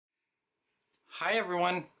Hi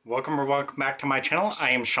everyone, welcome or welcome back to my channel. I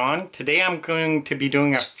am Sean. Today I'm going to be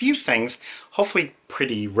doing a few things, hopefully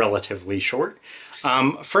pretty relatively short.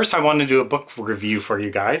 First I want to do a book review for you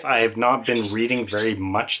guys. I have not been reading very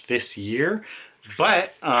much this year,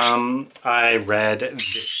 but I read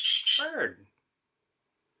this bird.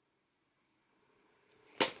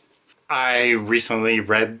 I recently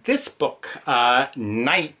read this book,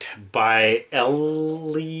 Night by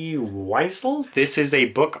Elie Wiesel. This is a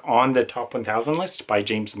book on the top 1000 list by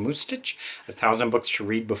James Mustich, 1000 books to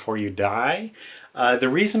read before you die. The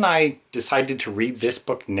reason I decided to read this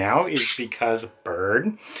book now is because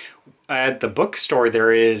Bird. At the bookstore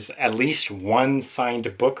there is at least one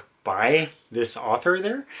signed book by this author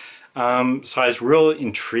there. So I was real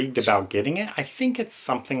intrigued about getting it. I think it's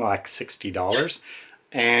something like $60.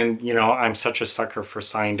 And, you know, I'm such a sucker for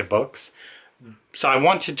signed books. So I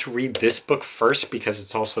wanted to read this book first because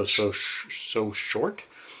it's also so short,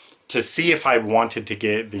 to see if I wanted to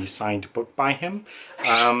get the signed book by him.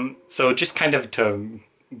 So just kind of to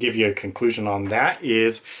give you a conclusion on that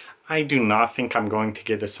is I do not think I'm going to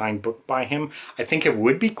get a signed book by him. I think it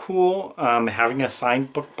would be cool having a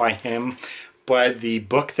signed book by him, but the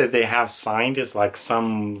book that they have signed is like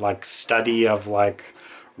some study of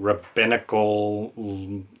rabbinical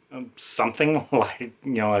something, like,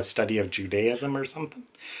 you know, a study of Judaism or something,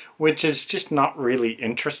 which is just not really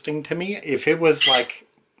interesting to me. If it was like,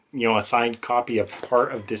 you know, a signed copy of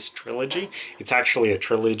part of this trilogy, it's actually a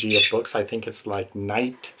trilogy of books. I think it's like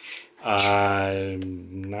Night,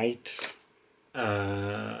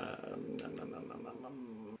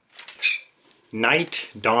 Night,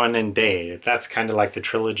 Dawn, and Day. That's kind of like the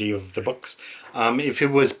trilogy of the books. If it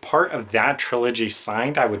was part of that trilogy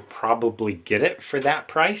signed, I would probably get it for that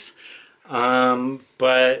price.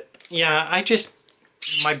 But yeah,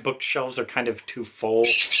 my bookshelves are kind of too full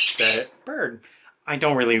that Bird, I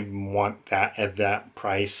don't really want that at that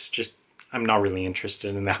price. Just, I'm not really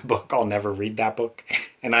interested in that book. I'll never read that book.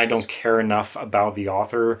 And I don't care enough about the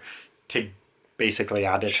author to basically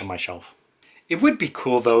add it to my shelf. It would be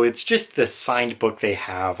cool though, it's just the signed book they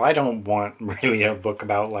have. I don't want really a book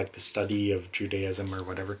about like the study of Judaism or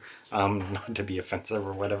whatever. Not to be offensive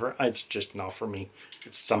or whatever, it's just not for me.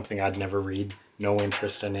 It's something I'd never read, no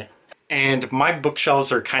interest in it. And my bookshelves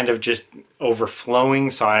are kind of just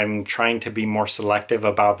overflowing, so I'm trying to be more selective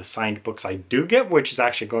about the signed books I do get, which is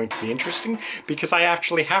actually going to be interesting because I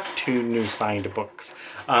actually have 2 new signed books.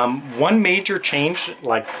 One major change,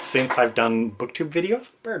 like since I've done booktube videos,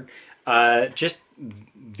 Bird, just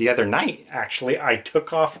the other night, actually, I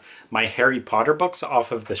took off my Harry Potter books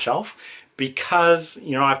off of the shelf because,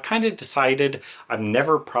 you know, I've kind of decided I'm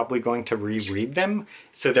never probably going to reread them.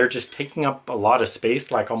 So they're just taking up a lot of space,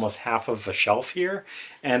 like almost half of a shelf here.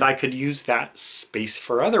 And I could use that space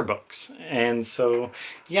for other books. And so,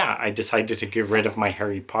 yeah, I decided to get rid of my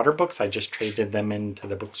Harry Potter books. I just traded them into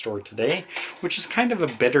the bookstore today, which is kind of a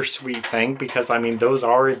bittersweet thing because, I mean, those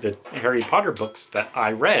are the Harry Potter books that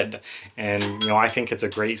I read. And, you know, I think it's a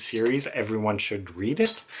great series. Everyone should read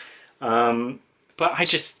it. But I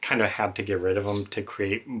just kind of had to get rid of them to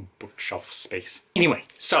create bookshelf space. Anyway,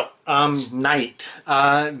 so, Night.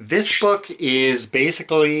 This book is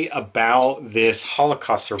basically about this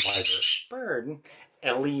Holocaust survivor, Bird,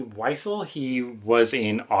 Elie Wiesel. He was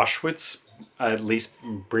in Auschwitz, at least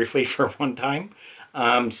briefly for one time.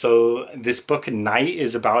 So this book, Night,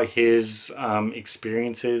 is about his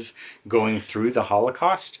experiences going through the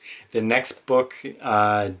Holocaust. The next book,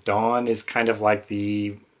 Dawn, is kind of like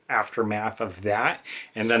the aftermath of that,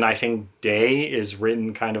 and then I think Day is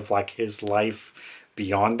written kind of like his life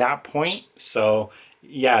beyond that point. So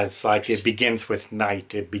yeah, it's like it begins with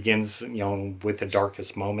Night. It begins, you know, with the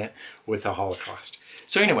darkest moment with the Holocaust.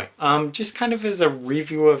 So anyway, just kind of as a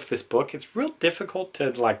review of this book, it's real difficult to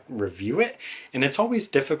like review it, and it's always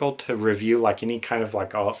difficult to review like any kind of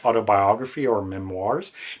like autobiography or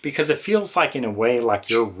memoirs, because it feels like in a way like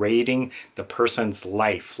you're rating the person's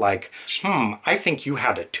life. Like, I think you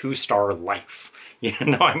had a 2-star life. You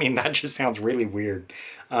know, I mean, that just sounds really weird.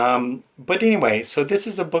 But anyway, so this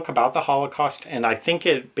is a book about the Holocaust, and I think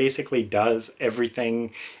it basically does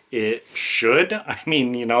everything it should. I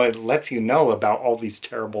mean, you know, it lets you know about all these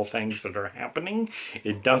terrible things that are happening.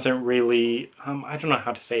 It doesn't really, I don't know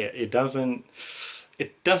how to say it. It doesn't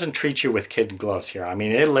treat you with kid gloves here. I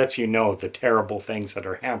mean, it lets you know the terrible things that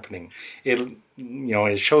are happening. It, you know,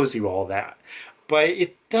 it shows you all that. But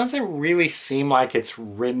it doesn't really seem like it's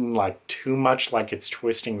written like too much like it's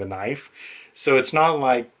twisting the knife. So it's not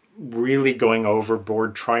like really going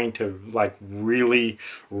overboard trying to really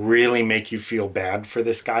make you feel bad for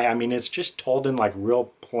this guy. I mean, it's just told in like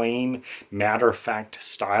real plain, matter-of-fact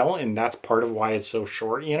style, and that's part of why it's so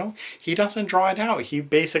short, you know? He doesn't draw it out. He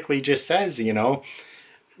basically just says, you know,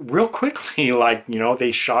 real quickly, like, you know,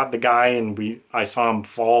 they shot the guy and I saw him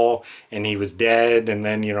fall and he was dead, and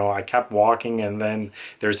then, you know, I kept walking and then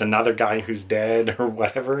there's another guy who's dead or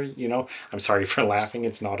whatever, you know. I'm sorry for laughing,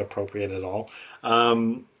 it's not appropriate at all.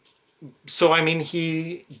 So I mean,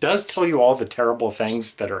 he does tell you all the terrible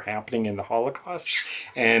things that are happening in the Holocaust,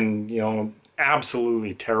 and, you know,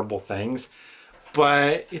 absolutely terrible things,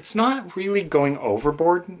 but it's not really going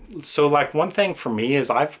overboard. So like, one thing for me is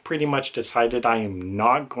I've pretty much decided I am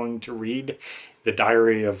not going to read The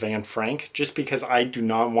Diary of Anne Frank, just because I do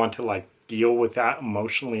not want to like deal with that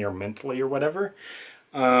emotionally or mentally or whatever.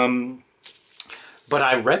 But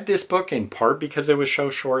I read this book in part because it was so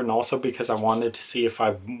short, and also because I wanted to see if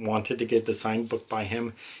I wanted to get the signed book by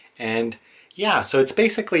him. And yeah, so it's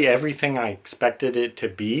basically everything I expected it to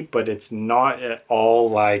be, but it's not at all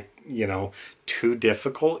like, you know, too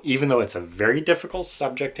difficult, even though it's a very difficult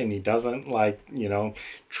subject and he doesn't like, you know,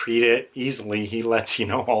 treat it easily. He lets you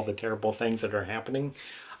know all the terrible things that are happening.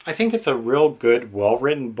 I think it's a real good,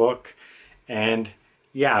 well-written book. And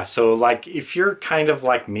yeah, so like, if you're kind of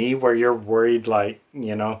like me, where you're worried, like,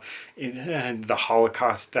 you know, the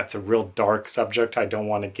Holocaust, that's a real dark subject, I don't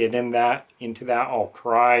want to get into that, I'll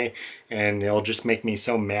cry and it'll just make me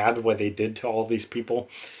so mad what they did to all these people.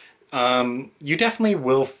 You definitely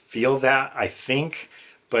will feel that, I think,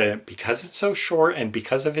 but because it's so short and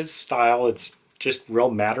because of his style, it's just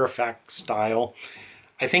real matter-of-fact style,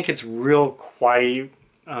 I think it's real quite,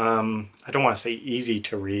 I don't want to say easy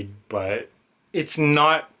to read, but it's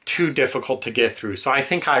not too difficult to get through. So I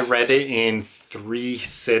think I read it in 3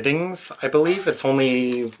 sittings, I believe. It's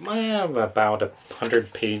only about a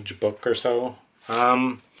 100-page book or so.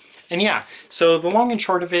 And yeah, so the long and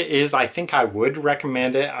short of it is, I think I would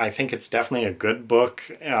recommend it. I think it's definitely a good book.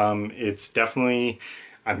 It's definitely,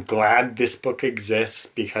 I'm glad this book exists,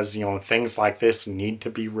 because, you know, things like this need to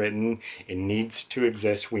be written. It needs to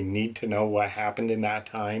exist. We need to know what happened in that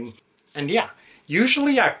time. And yeah,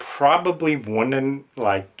 usually I probably wouldn't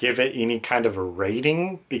like give it any kind of a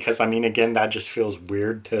rating, because I mean, again, that just feels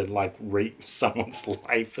weird to like rate someone's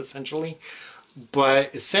life essentially.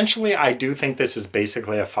 But essentially, I do think this is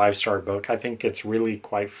basically a 5-star book. I think it's really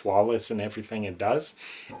quite flawless in everything it does.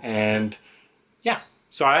 And yeah,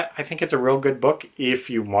 so I think it's a real good book. If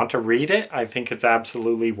you want to read it, I think it's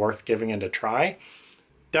absolutely worth giving it a try.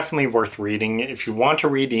 Definitely worth reading. If you want to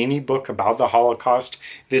read any book about the Holocaust,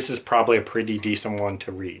 this is probably a pretty decent one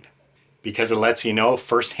to read, because it lets you know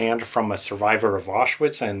firsthand from a survivor of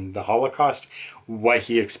Auschwitz and the Holocaust what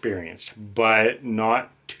he experienced, but not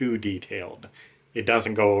too detailed. It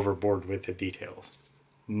doesn't go overboard with the details.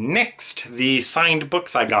 Next, the signed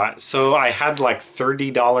books I got. So I had like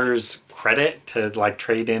 $30 credit to like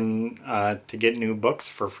trade in to get new books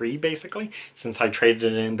for free, basically, since I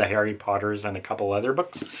traded in the Harry Potters and a couple other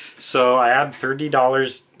books. So I had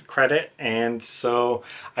 $30 credit, and so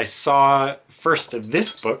I saw first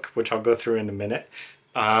this book, which I'll go through in a minute,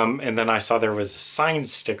 and then I saw there was a signed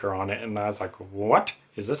sticker on it, and I was like, what?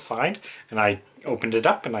 Is this signed? And I opened it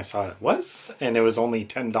up and I saw it was, and it was only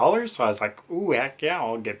 $10, so I was like, ooh, heck yeah,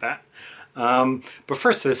 I'll get that. But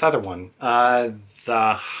first, this other one, The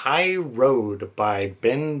High Road by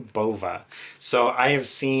Ben Bova. So I have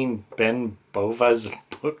seen Ben Bova's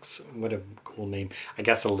books. What a cool name. I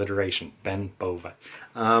guess alliteration, Ben Bova.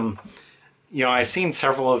 You know, I've seen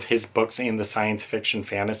several of his books in the science fiction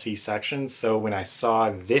fantasy section, so when I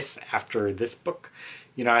saw this after this book,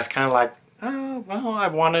 you know, I was kind of like, oh, well, I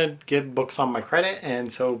want to get books on my credit,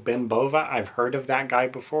 and so Ben Bova, I've heard of that guy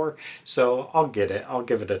before, so I'll get it. I'll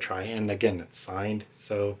give it a try, and again, it's signed,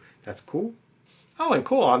 so that's cool. Oh, and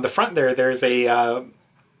cool, on the front there's a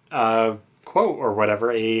quote or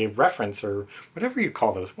whatever, a reference or whatever you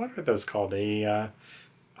call those. What are those called? A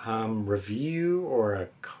review or a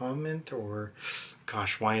comment, or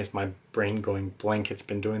gosh, why is my brain going blank? It's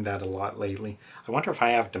been doing that a lot lately. I wonder if I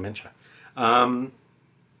have dementia.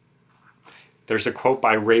 There's a quote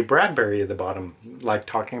by Ray Bradbury at the bottom, like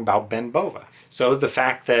talking about Ben Bova. So the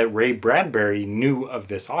fact that Ray Bradbury knew of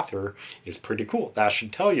this author is pretty cool. That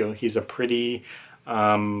should tell you he's a pretty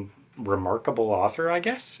remarkable author, I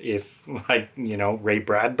guess, if, like, you know, Ray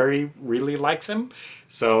Bradbury really likes him.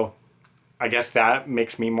 So I guess that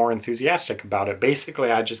makes me more enthusiastic about it.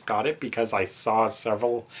 Basically, I just got it because I saw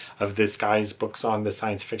several of this guy's books on the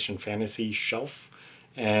science fiction fantasy shelf,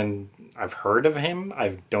 and I've heard of him.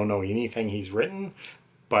 I don't know anything he's written,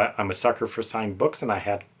 but I'm a sucker for signed books, and I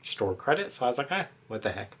had store credit, so I was like, what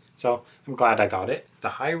the heck. So I'm glad I got it. The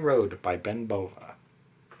High Road by Ben Bova.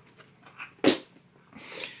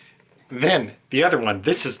 Then the other one,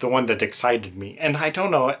 this is the one that excited me, and I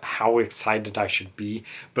don't know how excited I should be,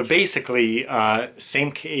 but basically,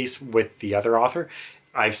 same case with the other author.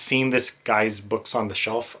 I've seen this guy's books on the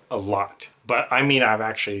shelf a lot, but I mean, I've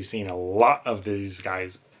actually seen a lot of this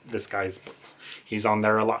guy's books. He's on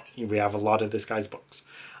there a lot. We have a lot of this guy's books.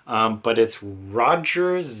 But it's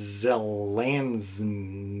Roger Zelazny.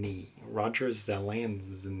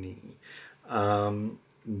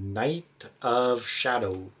 Night of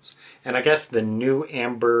Shadows. And I guess the new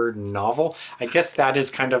Amber novel, I guess that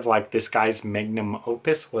is kind of like this guy's magnum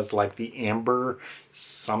opus, was like the Amber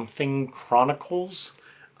something Chronicles.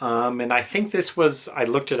 And I think this was, I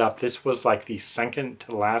looked it up, this was like the second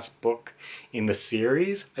to last book in the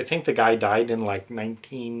series. I think the guy died in like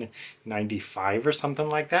 1995 or something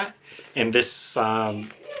like that. And this,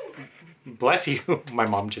 bless you, my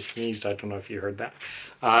mom just sneezed, I don't know if you heard that.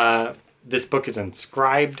 This book is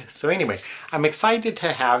inscribed. So anyway, I'm excited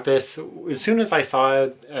to have this. As soon as I saw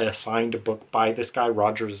a signed book by this guy,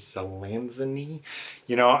 Roger Zelazny,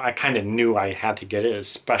 you know, I kind of knew I had to get it,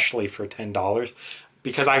 especially for $10.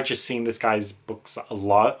 Because I've just seen this guy's books a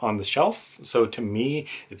lot on the shelf. So to me,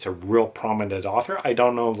 it's a real prominent author. I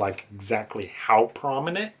don't know like exactly how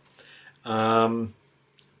prominent. But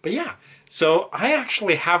yeah, so I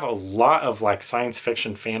actually have a lot of like science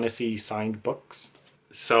fiction, fantasy signed books.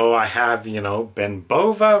 So I have, you know, Ben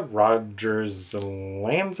Bova, Roger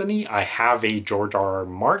Zelazny. I have a George R.R.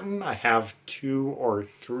 Martin. I have 2 or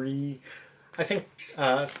 3, I think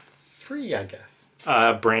 3, I guess.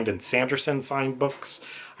 Brandon Sanderson signed books.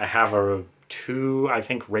 I have 2, I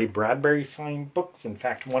think, Ray Bradbury signed books. In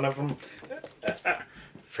fact, one of them,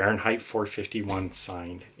 Fahrenheit 451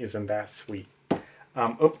 signed. Isn't that sweet?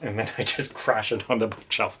 Oh, and then I just crashed it on the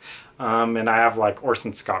bookshelf. And I have like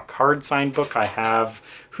Orson Scott Card signed book. I have,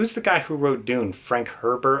 who's the guy who wrote Dune? Frank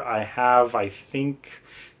Herbert. I have, I think,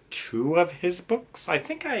 2 of his books. I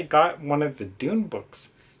think I got one of the Dune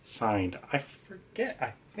books signed. I forget.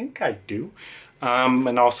 I think I do.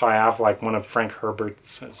 And also I have like one of Frank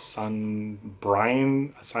Herbert's son,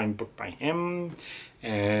 Brian, a signed book by him.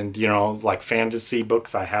 And, you know, like fantasy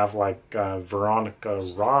books, I have like Veronica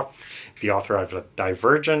Roth, the author of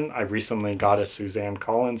Divergent. I recently got a Suzanne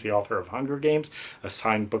Collins, the author of Hunger Games, a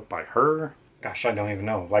signed book by her. Gosh, I don't even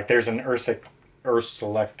know. Like there's an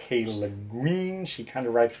Ursula K. Le Guin. She kind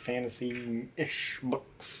of writes fantasy-ish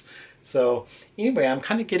books. So anyway, I'm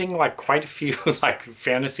kind of getting like quite a few like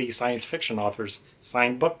fantasy science fiction authors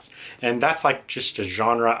signed books. And that's like just a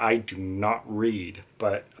genre I do not read.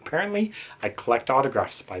 But apparently I collect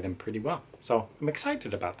autographs by them pretty well. So I'm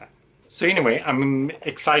excited about that. So anyway, I'm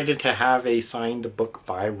excited to have a signed book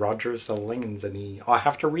by Roger Zelazny. I'll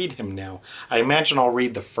have to read him now. I imagine I'll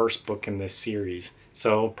read the first book in this series.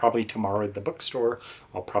 So probably tomorrow at the bookstore,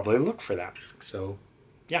 I'll probably look for that. So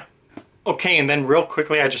yeah. Okay, and then real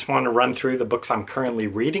quickly, I just want to run through the books I'm currently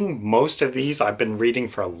reading. Most of these I've been reading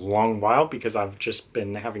for a long while because I've just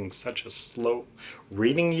been having such a slow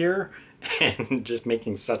reading year and just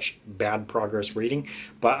making such bad progress reading.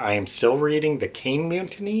 But I am still reading The Caine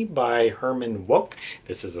Mutiny by Herman Wouk.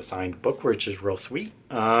 This is a signed book, which is real sweet.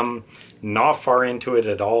 Not far into it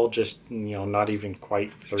at all, just, you know, not even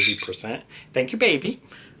quite 30%. Thank you, baby.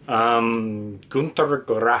 Gunter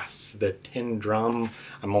Grass, The Tin Drum.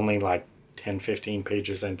 I'm only like 10-15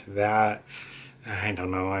 pages into that. I don't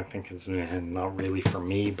know, I think it's not really for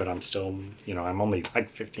me, but I'm still, you know, I'm only like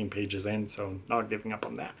 15 pages in, so not giving up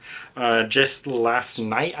on that. Just last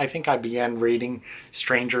night, I think I began reading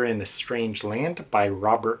Stranger in a Strange Land by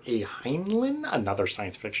Robert A. Heinlein, another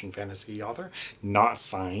science fiction fantasy author, not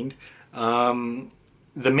signed.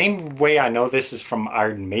 The main way I know this is from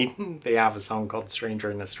Iron Maiden. They have a song called Stranger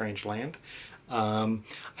in a Strange Land.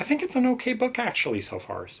 I think it's an okay book actually so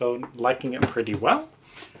far, so liking it pretty well.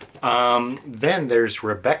 Then there's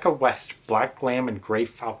Rebecca West, Black Lamb and Grey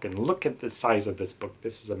Falcon. Look at the size of this book.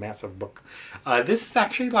 This is a massive book. This is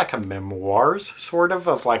actually like a memoirs, sort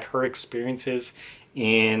of like her experiences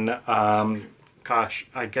in, gosh,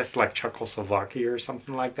 I guess like Czechoslovakia or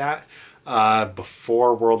something like that.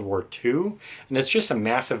 Before World War II, and it's just a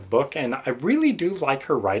massive book, and I really do like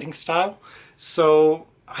her writing style, so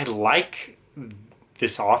I like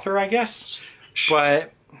this author, I guess.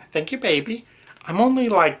 But thank you, baby. I'm only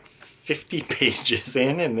like 50 pages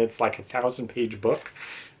in, and it's like a 1,000-page book,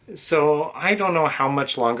 so I don't know how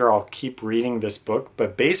much longer I'll keep reading this book.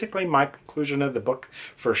 But basically my conclusion of the book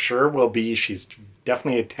for sure will be she's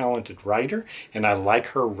definitely a talented writer, and I like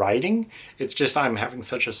her writing. It's just I'm having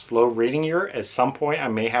such a slow reading year. At some point I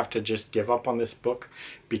may have to just give up on this book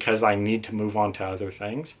because I need to move on to other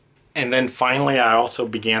things. And then finally, I also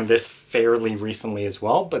began this fairly recently as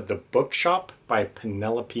well, but The Bookshop by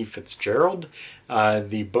Penelope Fitzgerald.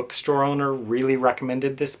 The bookstore owner really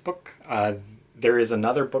recommended this book. There is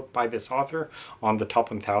another book by this author on the top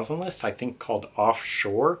 1000 list, I think called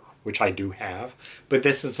Offshore, which I do have. But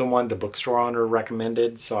this is the one the bookstore owner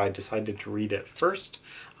recommended, so I decided to read it first.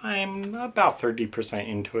 I'm about 30%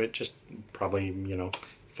 into it, just probably,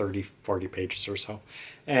 30, 40 pages or so.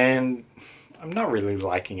 And I'm not really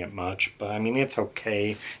liking it much, but I mean, it's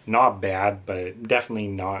okay. Not bad, but definitely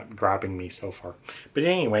not grabbing me so far. But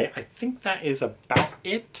anyway, I think that is about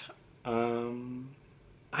it.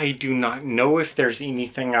 I do not know if there's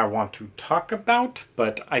anything I want to talk about,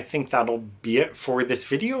 but I think that'll be it for this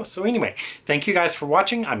video. So anyway, thank you guys for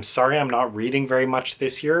watching. I'm sorry I'm not reading very much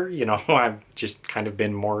this year. I've just kind of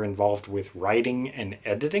been more involved with writing and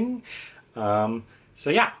editing. So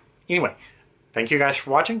yeah, anyway, thank you guys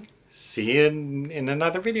for watching. See you in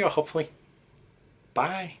another video, hopefully.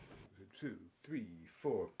 Bye. 2, 3,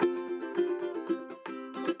 4.